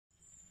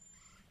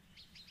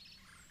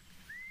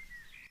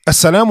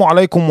Assalamu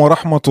alaikum wa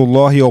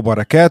rahmatullahi wa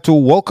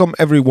barakatuh. Welcome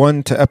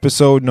everyone to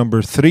episode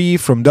number 3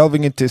 from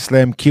Delving into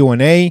Islam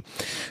Q&A.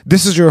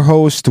 This is your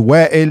host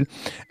Wa'il,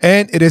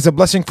 and it is a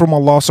blessing from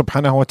Allah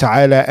subhanahu wa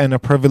ta'ala and a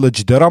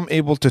privilege that I'm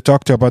able to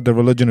talk to you about the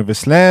religion of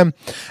Islam,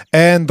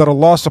 and that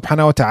Allah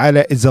subhanahu wa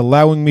ta'ala is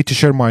allowing me to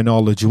share my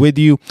knowledge with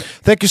you.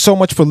 Thank you so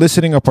much for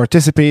listening or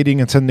participating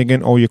and sending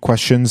in all your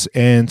questions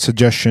and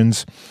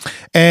suggestions.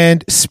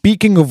 And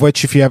speaking of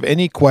which, if you have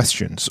any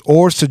questions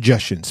or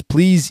suggestions,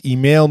 please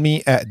email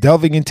me at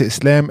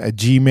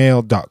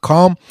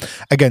delvingintoislam@gmail.com.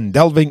 Again,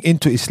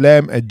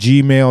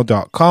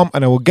 delvingintoislam@gmail.com,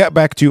 and I will get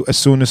back to you as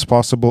soon as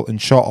possible,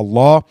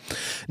 inshallah.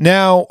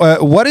 Now,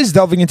 what is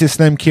Delving into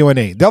Islam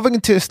Q&A? Delving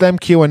into Islam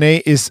Q&A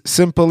is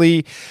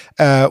simply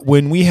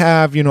when we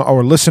have,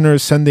 our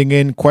listeners sending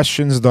in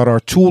questions that are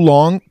too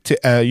long to,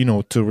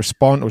 to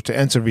respond or to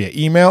answer via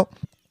email.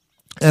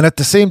 And at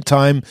the same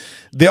time,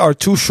 they are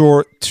too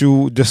short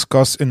to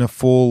discuss in a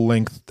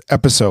full-length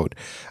episode.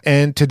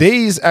 And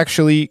today's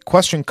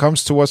question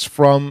comes to us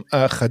from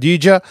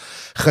Khadija.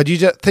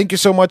 Khadija, thank you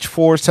so much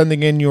for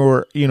sending in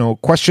your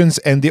questions.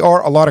 And there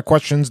are a lot of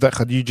questions that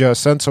Khadija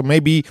sent, so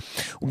maybe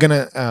we're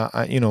gonna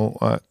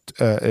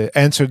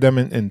answer them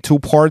in two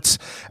parts.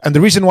 And the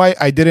reason why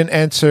I didn't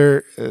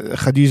answer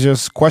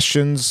Khadija's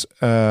questions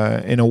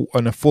in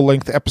a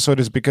full-length episode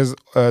is because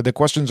the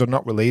questions are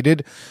not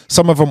related.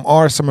 Some of them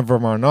are, some of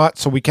them are not.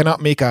 So we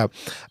cannot make a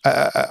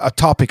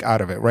topic out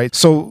of it, right?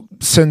 So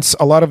since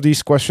a lot of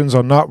these questions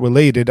are not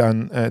related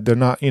and they're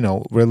not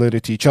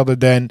related to each other,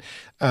 then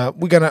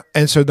we're gonna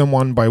answer them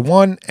one by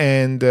one.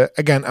 And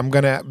again, I'm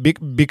gonna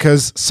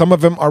because some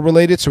of them are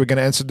related, so we're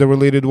gonna answer the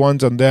related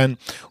ones, and then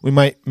we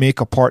might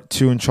make a part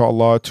 2,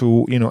 inshallah,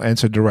 to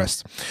answer the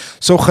rest.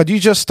 So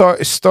Khadija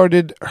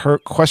started her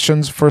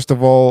questions first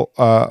of all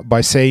by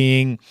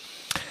saying,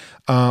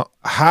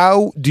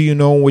 how do you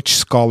know which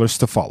scholars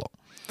to follow?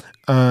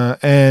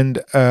 Answering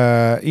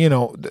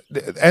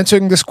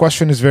this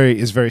question is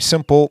very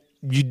simple.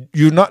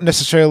 You're not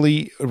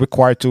necessarily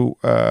required to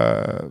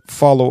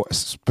follow a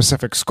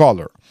specific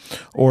scholar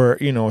or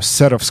a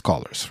set of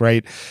scholars,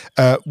 right?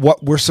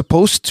 What we're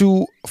supposed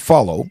to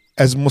follow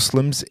as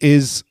Muslims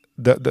is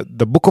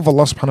the book of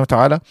Allah subhanahu wa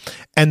ta'ala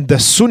and the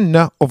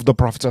sunnah of the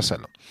Prophet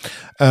sallallahu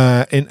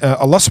alaihi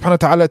wasallam. Allah subhanahu wa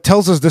ta'ala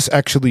tells us this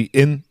actually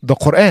in the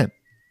Quran.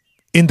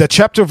 In the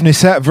chapter of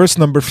Nisa, verse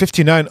number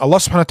 59, Allah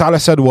subhanahu wa ta'ala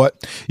said what?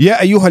 Ya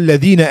ayyuha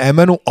alladhina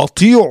amanu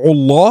ati'u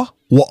Allah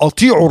wa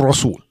ati'u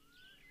Rasul.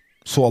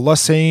 So Allah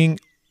saying,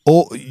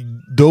 oh,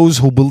 those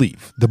who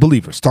believe, the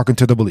believers, talking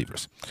to the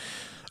believers,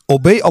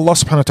 obey Allah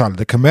subhanahu wa ta'ala,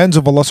 the commands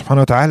of Allah subhanahu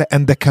wa ta'ala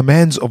and the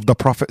commands of the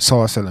Prophet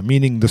sallallahu alaihi wasallam,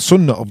 meaning the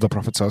sunnah of the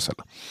Prophet sallallahu alaihi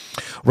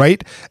wasallam,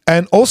 right?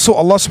 And also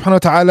Allah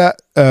subhanahu wa ta'ala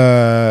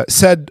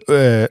said,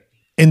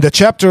 in the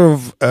chapter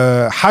of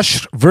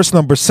Hashr, verse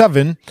number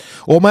 7,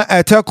 وَمَا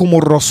آتَاكُمُ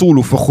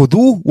الرَّسُولُ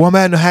فَخُذُوهُ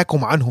وَمَا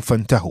نَهَاكُمْ عَنْهُ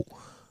فَانْتَهُوا.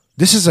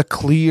 This is a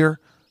clear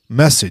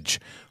message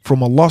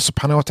from Allah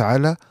subhanahu wa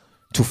ta'ala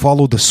to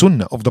follow the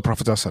sunnah of the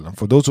Prophet ﷺ.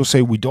 For those who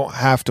say we don't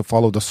have to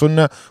follow the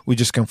sunnah, we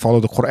just can follow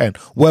the Quran.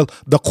 Well,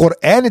 the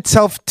Quran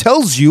itself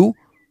tells you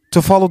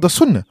to follow the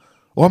sunnah.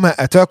 وَمَا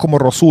آتَاكُمُ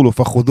الرَّسُولُ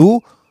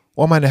فَخُذُوهُ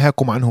وَمَا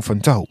نَهَاكُمْ عَنْهُ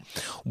فَانْتَهُوا.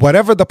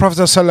 Whatever the Prophet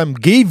ﷺ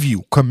gave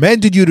you,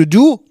 commanded you to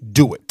do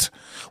it.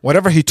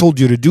 Whatever he told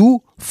you to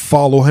do,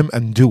 follow him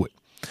and do it.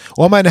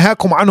 وَمَا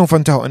نَهَاكُمْ عَنْهُ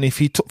فَانْتَهُوا. And if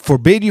he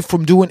forbade you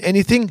from doing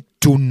anything,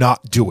 do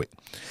not do it.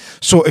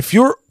 So if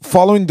you're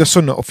following the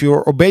sunnah, if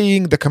you're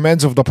obeying the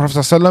commands of the Prophet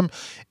ﷺ,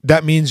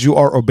 that means you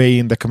are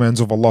obeying the commands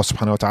of Allah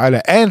subhanahu wa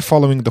ta'ala and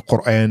following the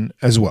Quran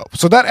as well.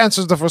 So that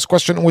answers the first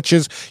question, which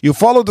is you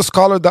follow the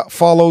scholar that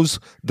follows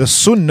the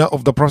sunnah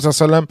of the Prophet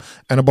ﷺ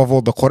and above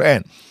all the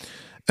Quran.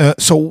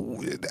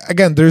 So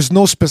again, there's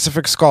no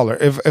specific scholar.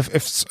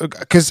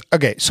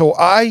 So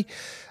I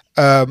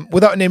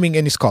without naming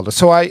any scholars.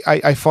 So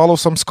I follow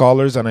some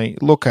scholars and I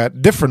look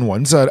at different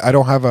ones. I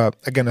don't have a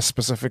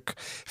specific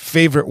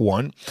favorite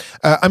one.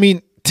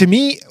 To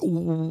me,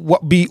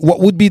 what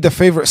would be the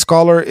favorite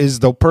scholar is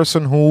the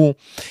person who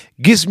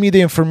gives me the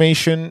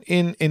information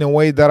in a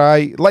way that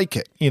I like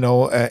it,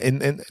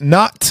 and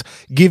not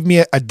give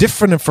me a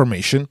different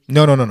information.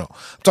 No. I'm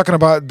talking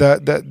about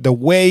the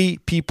way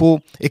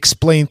people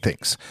explain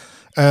things.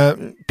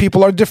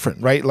 People are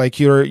different, right? Like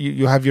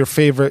you have your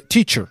favorite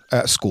teacher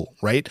at school,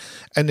 right?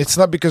 And it's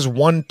not because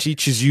one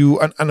teaches you,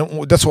 and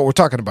that's what we're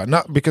talking about.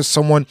 Not because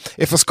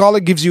if a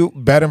scholar gives you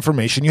bad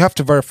information, you have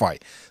to verify.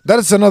 That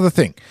is another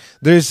thing.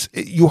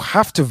 You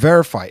have to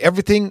verify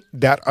everything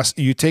that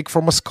you take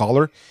from a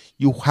scholar.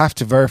 You have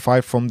to verify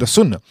from the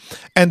sunnah,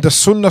 and the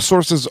sunnah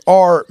sources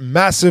are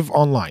massive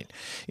online.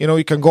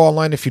 You can go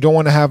online if you don't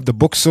want to have the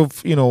books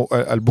of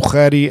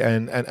Al-Bukhari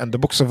and the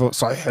books of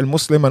Sahih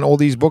al-Muslim and all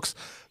these books.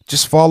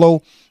 Just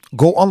go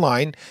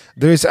online.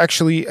 There is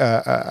actually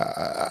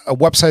a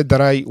website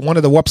one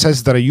of the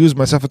websites that I use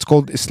myself. It's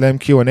called Islam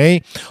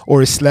Q&A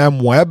or Islam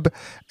Web,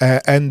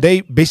 and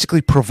they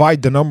basically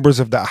provide the numbers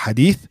of the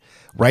hadith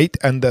right?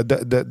 And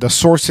the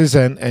sources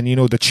and you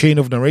know, the chain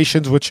of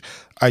narrations, which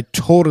I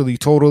totally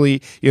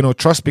you know,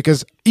 trust,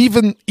 because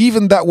even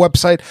that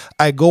website,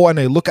 I go and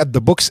I look at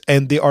the books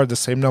and they are the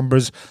same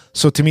numbers.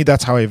 So to me,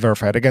 that's how I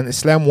verify it. Again,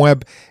 Islam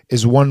Web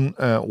is one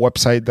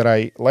website that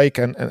I like,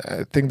 and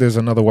I think there's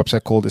another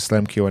website called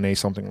Islam Q&A,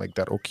 something like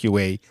that, or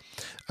QA.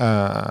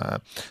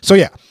 So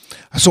yeah,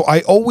 so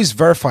I always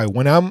verify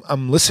when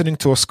I'm listening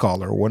to a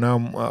scholar, when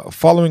I'm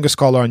following a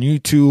scholar on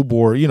YouTube,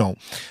 or you know,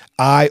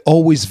 I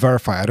always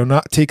verify. I do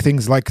not take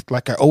things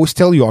like I always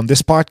tell you on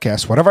this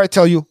podcast. Whatever I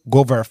tell you,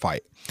 go verify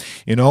it.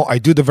 You know, I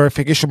do the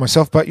verification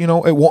myself, but you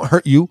know, it won't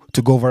hurt you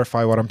to go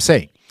verify what I'm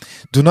saying.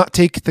 Do not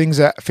take things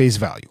at face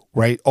value,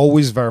 right?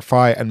 Always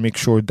verify and make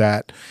sure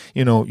that,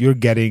 you know, you're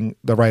getting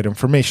the right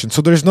information.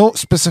 So there's no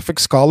specific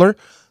scholar.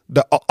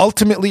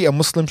 Ultimately, a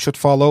Muslim should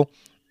follow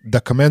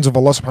the commands of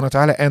Allah subhanahu wa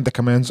ta'ala and the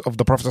commands of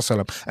the Prophet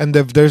sallallahu alaihi wasallam. And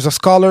if there's a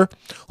scholar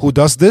who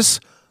does this,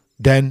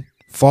 then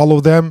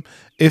follow them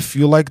if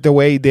you like the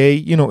way they,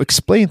 you know,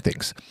 explain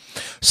things.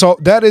 So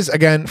that is,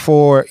 again,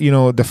 for, you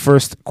know, the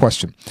first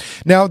question.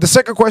 Now, the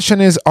second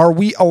question is, are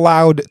we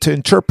allowed to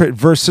interpret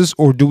verses,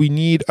 or do we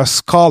need a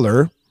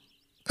scholar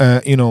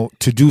you know,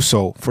 to do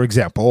so? For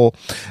example,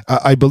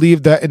 I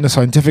believe that in the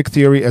scientific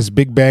theory as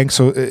Big Bang.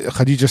 So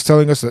Khadija is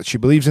telling us that she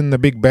believes in the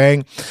Big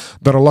Bang,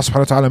 that Allah subhanahu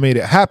wa ta'ala made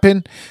it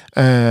happen.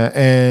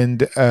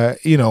 And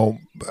you know,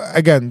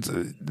 again,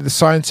 the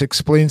science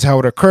explains how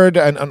it occurred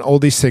and all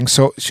these things.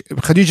 So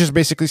Khadija is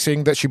basically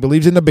saying that she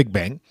believes in the Big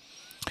Bang.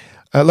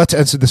 Let's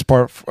answer this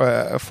part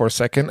for a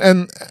second.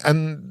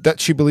 And that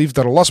she believes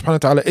that Allah subhanahu wa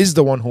ta'ala is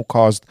the one who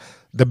caused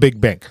the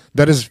Big Bang.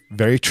 That is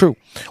very true.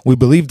 We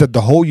believe that the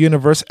whole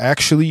universe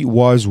actually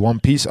was one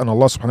piece, and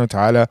Allah subhanahu wa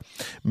ta'ala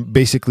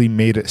basically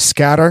made it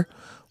scatter,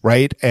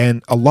 right?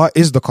 And Allah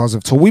is the cause of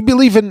it. So we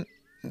believe in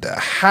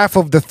half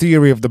of the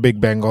theory of the Big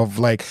Bang, of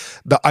like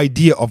the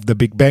idea of the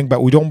Big Bang,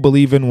 but we don't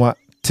believe in what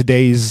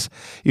today's,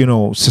 you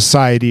know,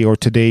 society or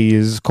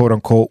today's quote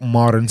unquote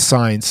modern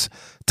science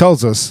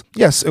tells us.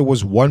 Yes, it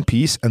was one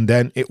piece, and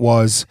then it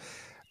was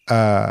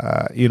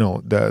you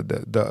know,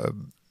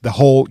 the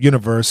whole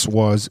universe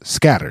was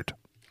scattered.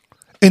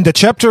 In the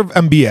chapter of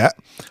Anbiya,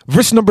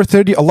 verse number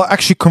 30, Allah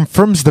actually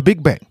confirms the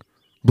Big Bang.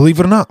 Believe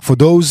it or not, for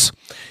those,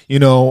 you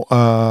know,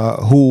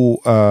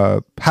 who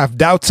have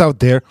doubts out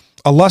there,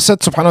 Allah said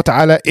subhanahu wa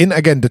ta'ala in,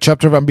 again, the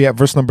chapter of Anbiya,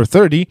 verse number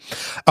 30,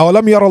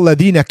 أَوَلَمْ يَرَ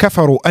الَّذِينَ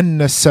كَفَرُوا أَنَّ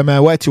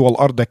السَّمَاوَاتِ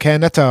وَالْأَرْضَ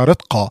كَانَتَا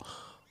رَتْقًا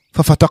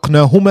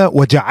فَفَتَقْنَاهُمَا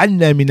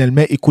وَجَعَلْنَا مِنَ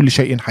الْمَاءِ كُلِّ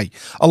شَيْءٍ حَيٍّ.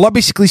 Allah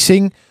basically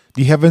saying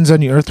the heavens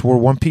and the earth were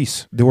one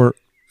piece. They were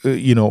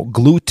you know,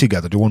 glued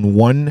together. They were in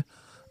one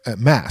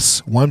mass,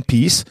 one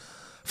piece.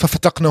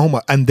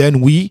 فَفَتَقْنَاهُمَا. And then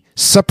we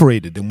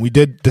separated them. We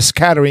did the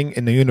scattering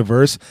in the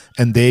universe,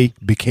 and they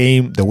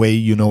became the way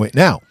you know it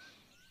now.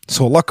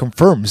 So Allah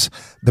confirms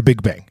the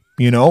Big Bang,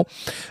 you know.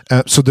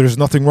 So there's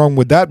nothing wrong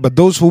with that. But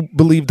those who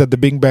believe that the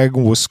Big Bang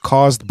was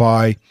caused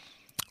by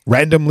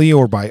randomly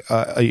or by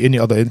any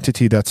other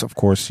entity, that's of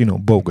course, you know,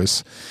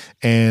 bogus,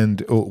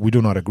 and we do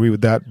not agree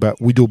with that, but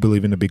we do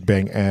believe in the Big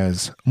Bang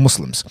as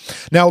Muslims.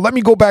 Now let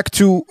me go back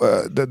to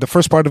the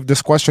first part of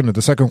this question, or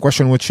the second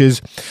question, which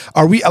is,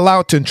 are we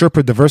allowed to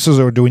interpret the verses,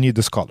 or do we need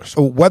the scholars?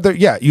 So whether,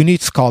 yeah, you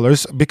need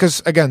scholars,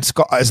 because again,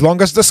 as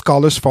long as the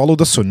scholars follow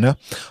the Sunnah,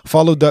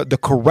 follow the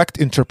correct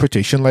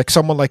interpretation, like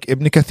someone like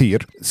Ibn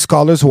Kathir,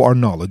 scholars who are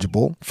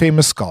knowledgeable,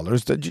 famous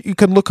scholars, that you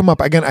can look them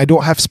up. Again, I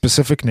don't have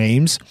specific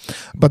names,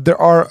 but there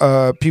are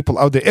people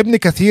out there. Ibn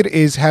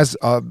Kathir has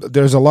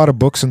there's a lot of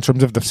books in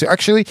terms of tafsir.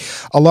 Actually,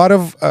 a lot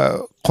of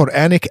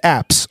Quranic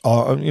apps,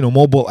 you know,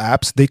 mobile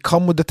apps, they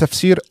come with the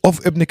tafsir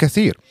of Ibn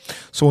Kathir.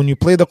 So when you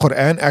play the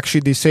Quran,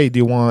 actually they say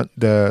they want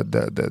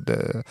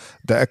the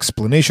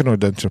explanation or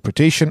the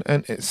interpretation,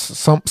 and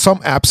some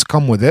apps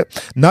come with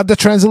it, not the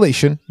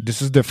translation.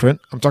 This is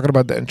different. I'm talking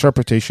about the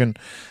interpretation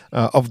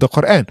of the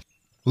Quran.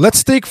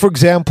 Let's take, for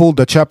example,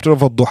 the chapter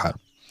of Ad-Duha.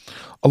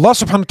 Allah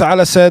subhanahu wa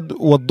ta'ala said,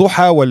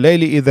 وَالضُّحَى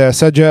وَاللَّيْلِ إِذَا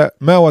سَجَى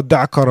مَا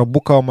وَدَّعَكَ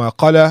رَبُّكَ وَمَا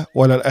قَلَى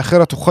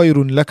وَلَلْآخِرَةُ خَيْرٌ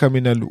لَكَ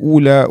مِنَ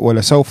الْأُولَى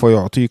وَلَسَوْفَ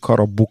يُعْطِيكَ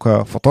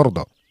رَبُّكَ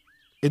فَتَرْضَى.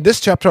 In this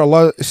chapter,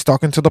 Allah is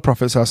talking to the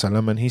Prophet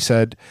ﷺ, and he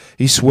said,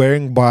 he's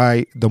swearing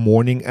by the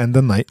morning and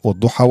the night,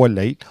 وَالضُّحَى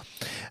وَاللَّيْلِ,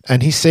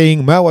 and he's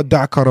saying, مَا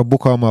وَدَّعَكَ رَبُّكَ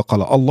وَمَا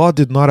قَلَى. Allah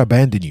did not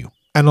abandon you.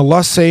 And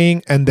Allah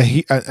saying, and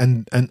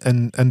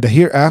the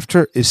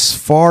hereafter is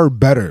far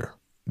better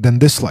than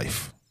this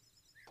life.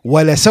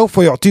 وَلَسَوْفَ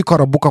يُعْطِيكَ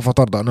رَبُّكَ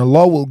فَتَرْضَى. And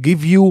Allah will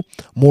give you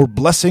more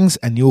blessings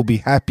and you'll be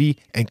happy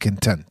and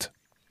content.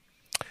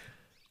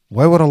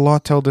 Why would Allah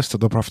tell this to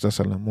the Prophet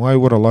ﷺ? Why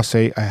would Allah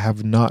say, I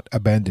have not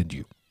abandoned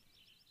you?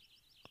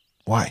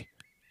 Why?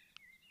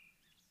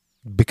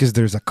 Because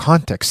there's a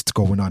context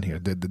going on here.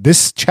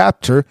 This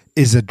chapter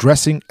is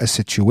addressing a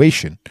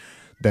situation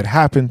that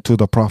happened to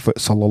the Prophet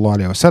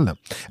ﷺ.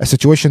 A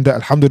situation that,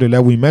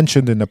 alhamdulillah, we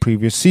mentioned in the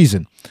previous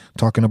season,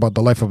 talking about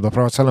the life of the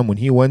Prophet ﷺ when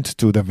he went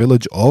to the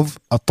village of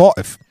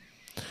At-Ta'if.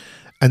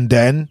 And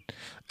then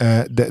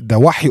the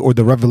wahi, or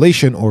the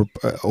revelation, or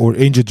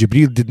angel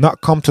Jibreel did not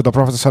come to the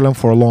Prophet ﷺ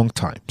for a long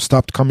time.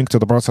 Stopped coming to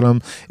the Prophet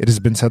ﷺ, it has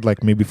been said,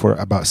 like maybe for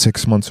about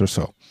 6 months or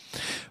so.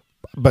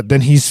 But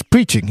then he's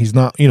preaching. He's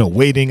not,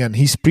 waiting, and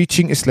he's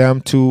preaching Islam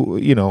to,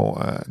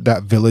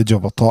 that village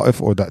of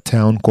Ta'if, or that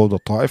town called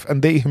Ta'if,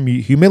 and they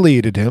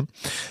humiliated him,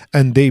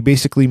 and they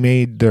basically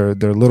made their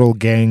little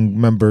gang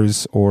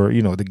members, or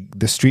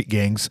the street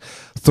gangs,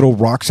 throw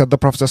rocks at the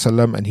Prophet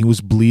ﷺ, and he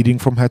was bleeding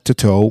from head to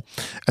toe,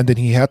 and then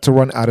he had to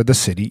run out of the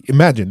city.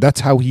 Imagine,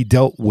 that's how he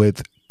dealt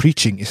with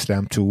preaching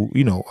Islam to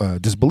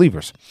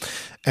disbelievers.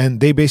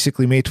 And they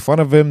basically made fun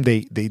of him.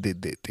 They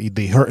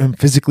hurt him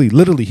physically.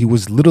 Literally, he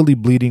was literally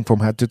bleeding from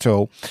head to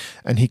toe,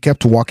 and he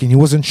kept walking. He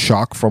was in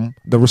shock from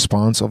the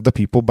response of the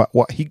people. But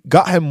what he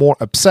got him more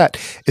upset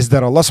is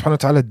that Allah subhanahu wa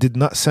ta'ala did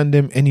not send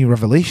him any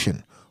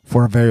revelation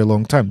for a very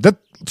long time.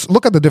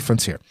 Look at the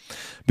difference here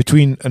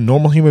between a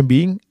normal human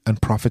being and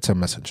prophets and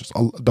messengers.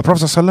 The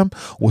Prophet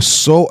ﷺ was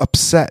so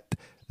upset,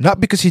 not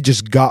because he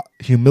just got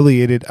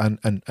humiliated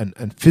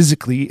and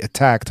physically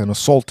attacked and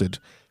assaulted.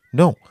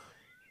 No.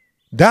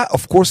 That,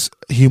 of course,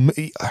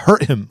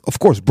 hurt him, of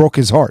course, broke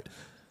his heart.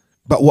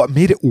 But what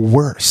made it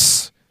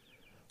worse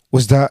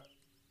was that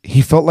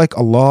he felt like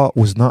Allah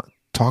was not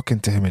talking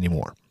to him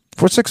anymore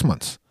for 6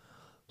 months.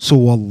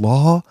 So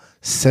Allah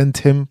sent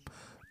him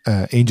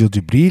Angel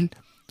Jibreel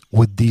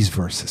with these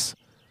verses.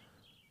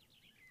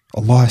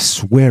 Allah is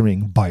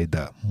swearing by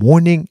the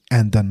morning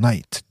and the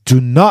night.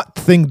 Do not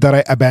think that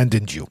I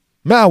abandoned you.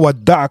 مَا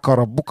وَدَّعَكَ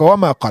رَبُّكَ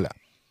وَمَا قَلَى.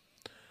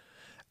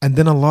 And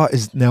then Allah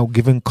is now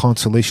giving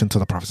consolation to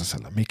the Prophet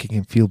ﷺ, making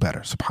him feel better.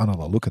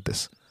 SubhanAllah, look at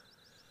this.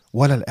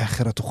 وَلَا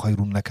الْآخِرَةُ خَيْرٌ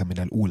لَكَ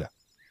مِنَ الْأُولَى.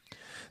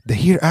 The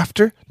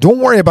hereafter, don't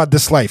worry about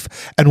this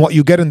life and what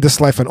you get in this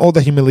life and all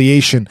the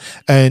humiliation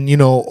and,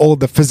 all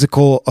the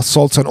physical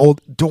assaults and all.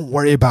 Don't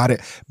worry about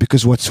it,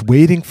 because what's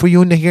waiting for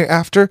you in the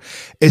hereafter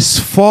is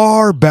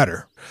far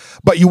better.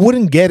 But you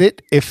wouldn't get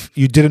it if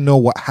you didn't know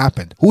what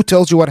happened. Who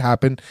tells you what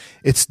happened?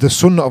 It's the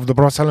Sunnah of the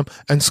Prophet ﷺ,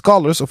 and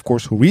scholars, of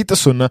course, who read the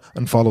Sunnah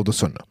and follow the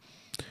Sunnah.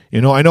 I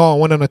know I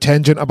went on a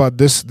tangent about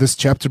this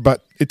chapter,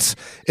 but it's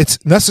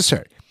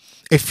necessary.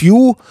 If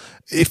you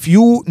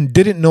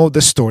didn't know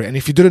this story, and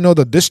if you didn't know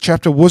that this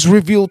chapter was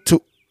revealed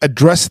to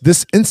address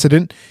this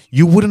incident,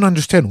 you wouldn't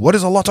understand. What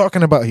is Allah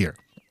talking about here?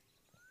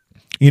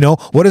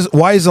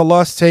 Why is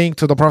Allah saying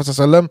to the Prophet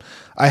ﷺ,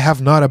 I have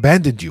not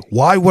abandoned you?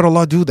 Why would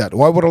Allah do that?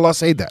 Why would Allah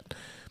say that?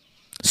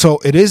 So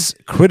it is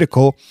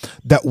critical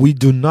that we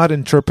do not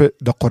interpret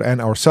the Quran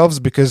ourselves,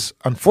 because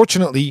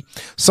unfortunately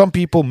some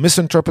people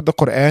misinterpret the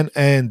Quran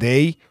and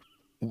they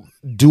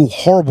do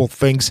horrible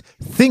things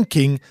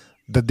thinking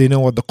that they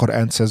know what the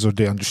Quran says or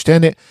they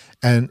understand it,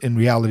 and in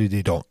reality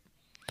they don't.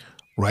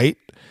 Right?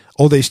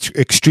 All these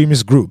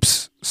extremist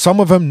groups, some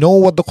of them know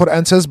what the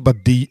Quran says,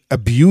 but they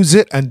abuse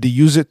it and they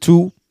use it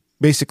to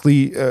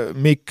basically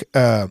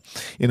to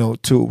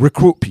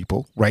recruit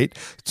people, right?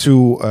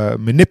 To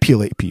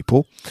manipulate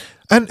people.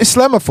 And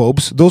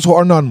Islamophobes, those who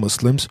are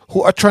non-Muslims,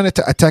 who are trying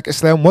to attack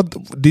Islam,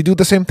 they do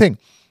the same thing.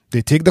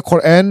 They take the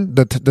Quran,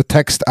 the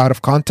text out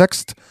of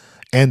context,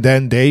 and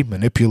then they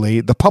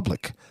manipulate the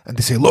public. And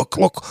they say, look,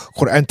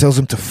 Quran tells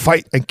them to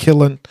fight and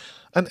kill, and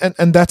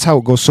that's how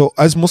it goes. So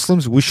as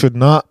Muslims, we should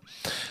not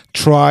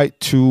try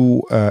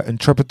to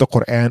interpret the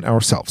Quran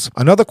ourselves.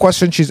 Another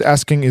question she's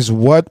asking is,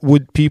 why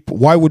would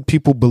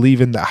people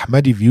believe in the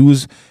Ahmadi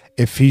views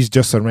if he's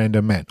just a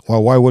random man?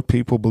 Well, why would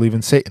people believe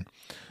in Satan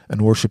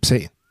and worship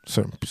Satan?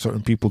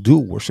 Certain people do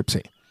worship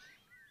Satan.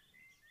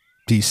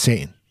 He's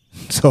Satan.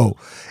 So,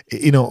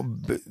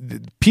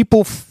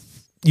 people,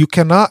 you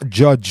cannot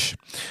judge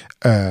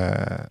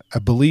a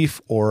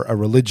belief or a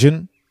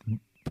religion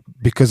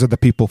because of the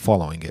people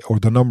following it or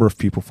the number of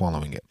people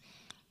following it.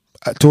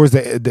 Towards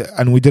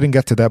and we didn't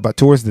get to that, but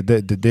towards the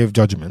day of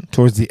judgment,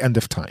 towards the end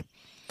of time,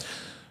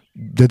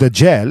 the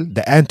Dajjal,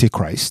 the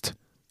Antichrist,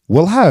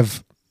 will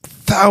have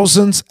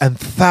thousands and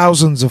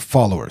thousands of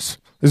followers.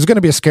 This is going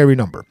to be a scary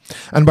number.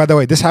 And by the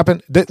way, this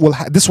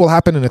will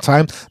happen in a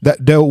time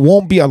that there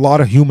won't be a lot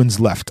of humans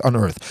left on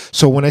Earth.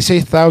 So when I say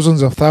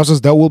thousands of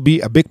thousands, that will be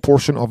a big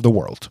portion of the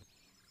world.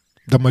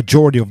 The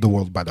majority of the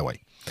world, by the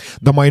way.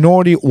 The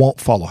minority won't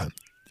follow him.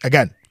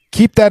 Again,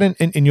 keep that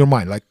in your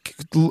mind. Like,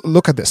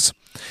 look at this.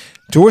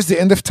 Towards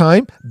the end of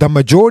time, the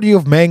majority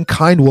of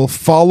mankind will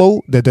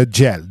follow the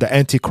Dajjal, the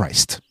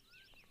Antichrist.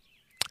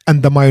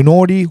 And the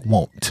minority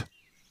won't.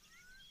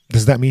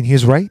 Does that mean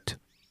he's right?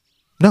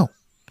 No.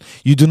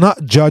 You do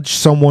not judge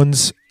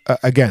someone's,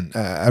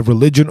 a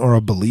religion or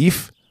a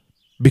belief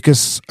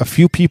because a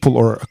few people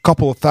or a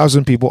couple of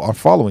thousand people are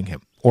following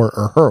him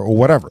or her or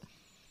whatever.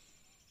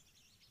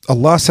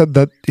 Allah said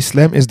that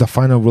Islam is the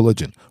final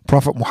religion.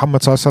 Prophet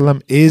Muhammad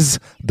ﷺ is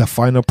the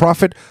final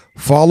prophet.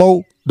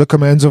 Follow the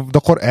commands of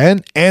the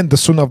Quran and the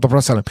Sunnah of the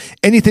Prophet ﷺ.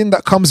 Anything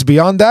that comes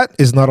beyond that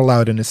is not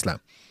allowed in Islam.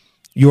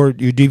 You're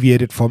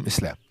deviated from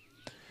Islam.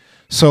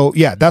 So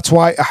yeah, that's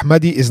why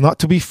Ahmadi is not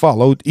to be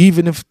followed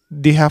even if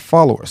they have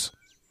followers.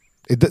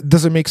 It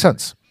doesn't make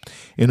sense.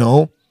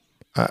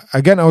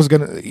 Again, I was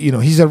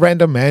he's a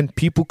random man.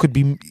 People could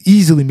be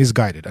easily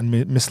misguided and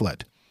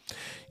misled.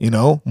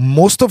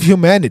 Most of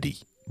humanity,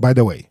 by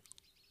the way,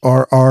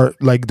 are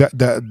like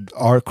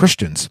are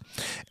Christians,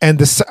 and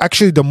this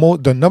actually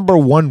the number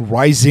one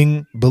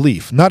rising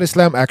belief, not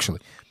Islam actually,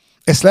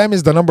 Islam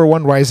is the number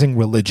one rising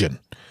religion.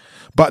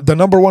 But the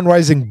number one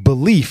rising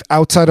belief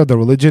outside of the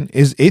religion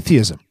is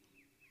atheism.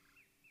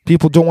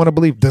 People don't want to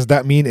believe. Does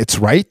that mean it's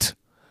right?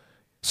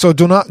 So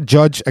do not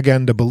judge,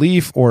 again, the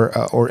belief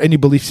or any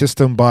belief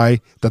system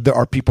by that there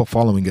are people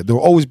following it. There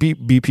will always be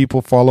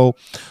people follow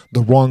the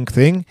wrong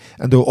thing,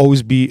 and there will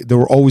always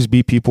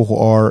be people who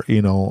are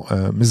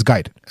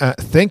misguided.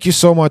 Thank you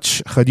so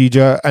much,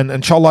 Khadija, and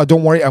inshallah,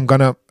 don't worry, I'm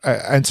gonna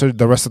answer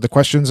the rest of the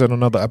questions in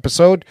another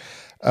episode,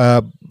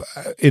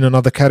 in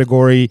another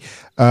category.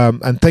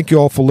 And thank you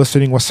all for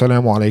listening.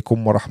 Wassalamu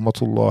alaikum wa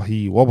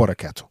rahmatullahi wa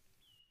barakatuh.